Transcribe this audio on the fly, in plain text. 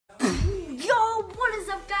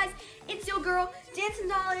It's your girl, Dancing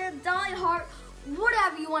Dalia, Dalia Hart,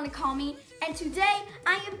 whatever you want to call me. And today,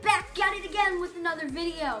 I am back at it again with another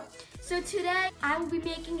video. So today, I will be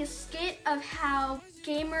making a skit of how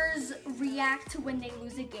gamers react to when they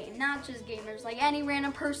lose a game. Not just gamers, like any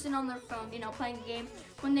random person on their phone, you know, playing a game.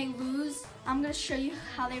 When they lose, I'm going to show you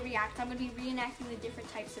how they react. I'm going to be reenacting the different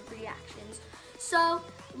types of reactions. So,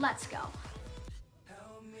 let's go.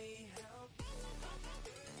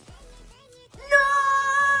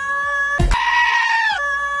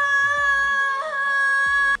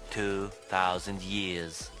 2,000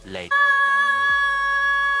 years later.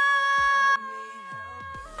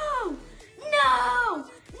 Oh, no!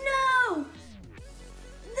 No!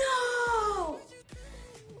 No!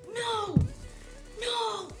 No!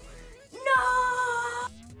 No! No!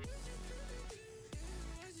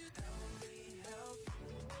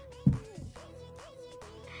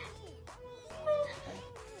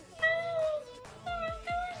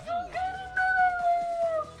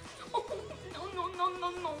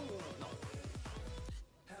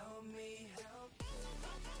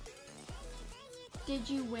 Did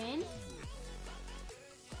you win?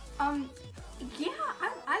 Yeah,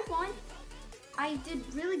 I won. I did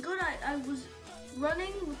really good. I was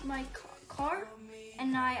running with my car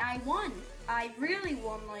and I won. I really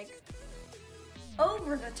won, like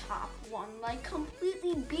over the top won, like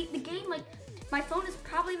completely beat the game. Like my phone is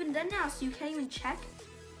probably even dead now, so you can't even check.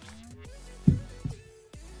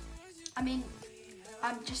 I mean,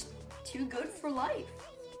 I'm just too good for life.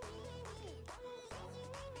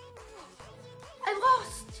 I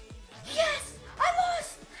lost! Yes! I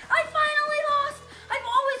lost! I finally lost! I've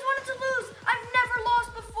always wanted to lose! I've never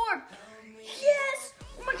lost before! Yes!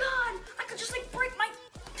 Oh my god! I could just like break my...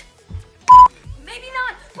 Maybe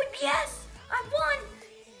not, but yes! I won!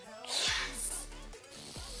 Yes!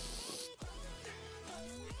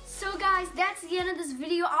 So guys, that's the end of this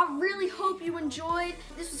video. I really hope you enjoyed.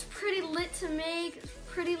 This was pretty lit to make. It was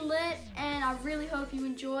pretty lit, and I really hope you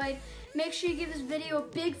enjoyed. Make sure you give this video a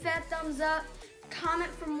big fat thumbs up.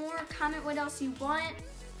 Comment for more, comment what else you want.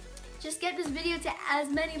 Just get this video to as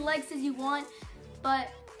many likes as you want,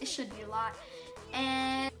 but it should be a lot.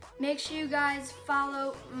 And make sure you guys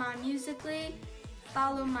follow my Musical.ly,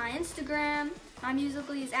 follow my Instagram. My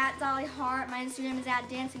Musical.ly is @Dalia Hart, my Instagram is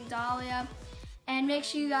 @DancingDalia. And make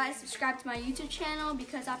sure you guys subscribe to my YouTube channel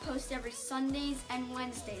because I post every Sundays and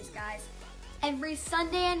Wednesdays, guys. Every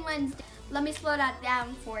Sunday and Wednesday. Let me slow that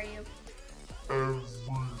down for you. Every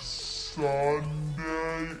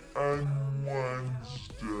Sunday and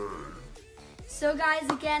Wednesday. So guys,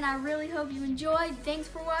 again, I really hope you enjoyed. Thanks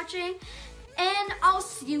for watching, and I'll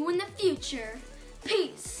see you in the future.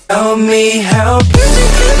 Peace. Help me help.